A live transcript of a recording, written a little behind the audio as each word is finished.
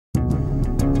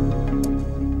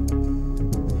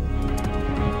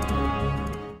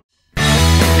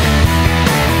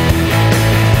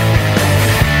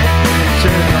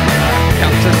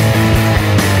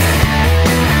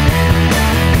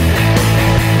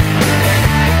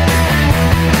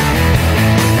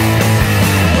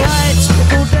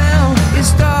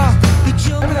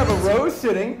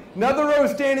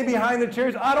standing behind the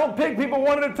chairs. I don't pick people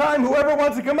one at a time. Whoever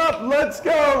wants to come up, let's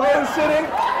go. Row sitting,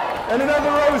 and another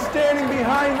row standing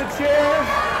behind the chairs.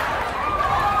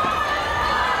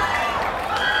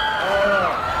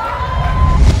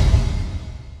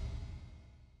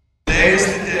 Today is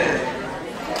the day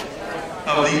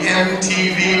of the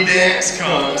MTV Dance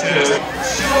Contest.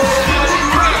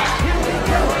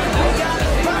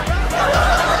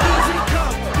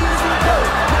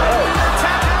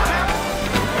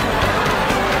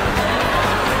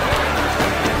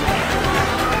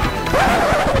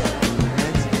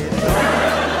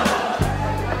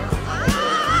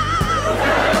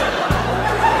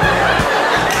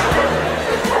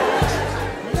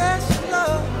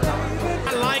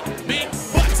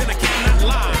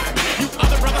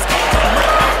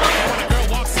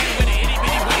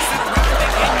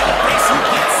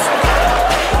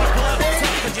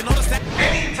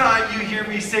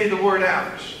 Say the word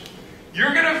ouch,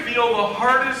 you're going to feel the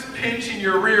hardest pinch in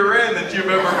your rear end that you've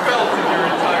ever felt in your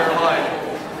entire life.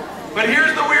 But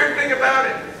here's the weird thing about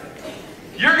it.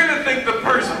 You're going to think the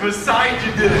person beside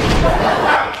you did it.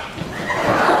 Ouch.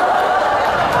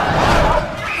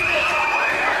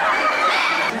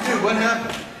 Dude, what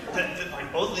happened?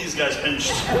 Both of these guys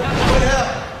pinched. What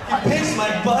happened? He pinched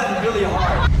my butt really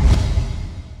hard.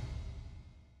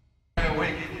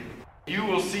 You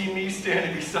will see me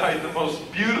standing beside the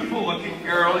most beautiful looking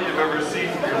girl you've ever seen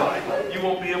in your life. You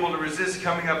won't be able to resist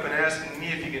coming up and asking me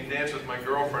if you can dance with my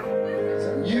girlfriend.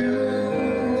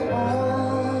 You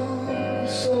are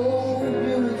so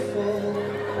beautiful.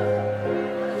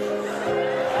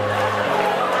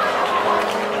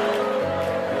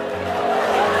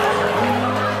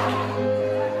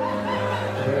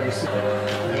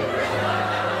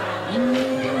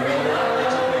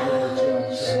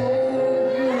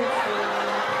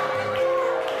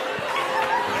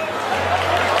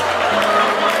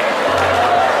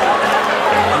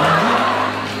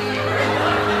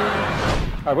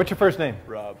 All right, what's your first name?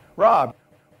 Rob. Rob.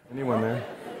 Anyone there?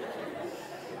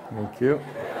 Thank you.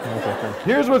 Okay, thanks.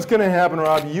 Here's what's going to happen,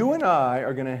 Rob. You and I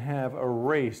are going to have a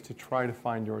race to try to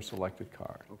find your selected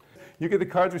card. You get the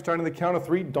cards. We start on the count of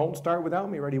 3. Don't start without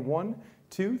me. Ready? 1,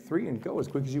 2, 3, and go as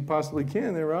quick as you possibly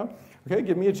can there, Rob. Okay,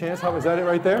 give me a chance. Is that it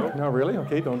right there? Nope. No, really?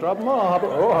 Okay, don't drop them all. How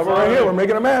about right here? We're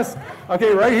making a mess.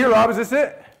 Okay, right here, Rob. Is this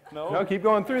it? No, keep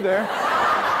going through there.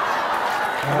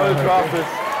 I'm going to drop this.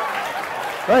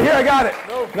 Right here, I got it.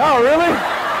 No, really?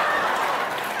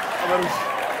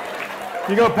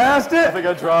 You go past it? I think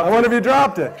I dropped it. I wonder if you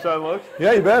dropped it. Should I look?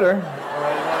 Yeah, you better. All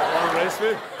right, you want to race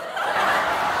me?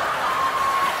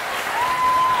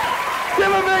 Give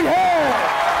him a big hand!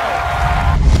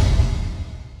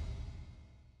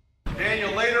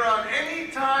 Daniel, later on,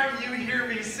 anytime you hear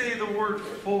me say the word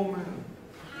full moon,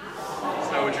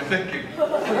 that's not what you're thinking.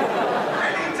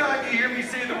 Anytime you hear me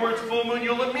say the words full moon,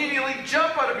 you'll immediately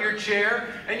jump out of your chair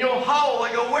and you'll howl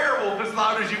like a werewolf as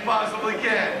loud as you possibly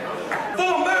can.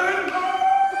 Full moon!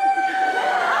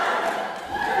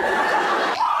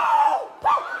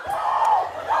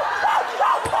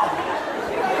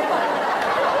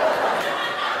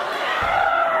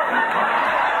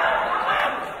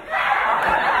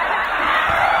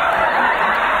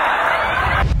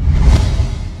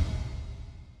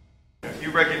 You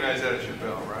recognize that as your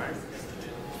bell, right?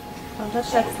 Don't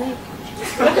touch that snake.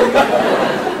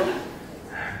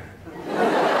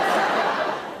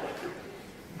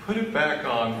 Put it back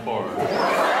on for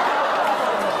us.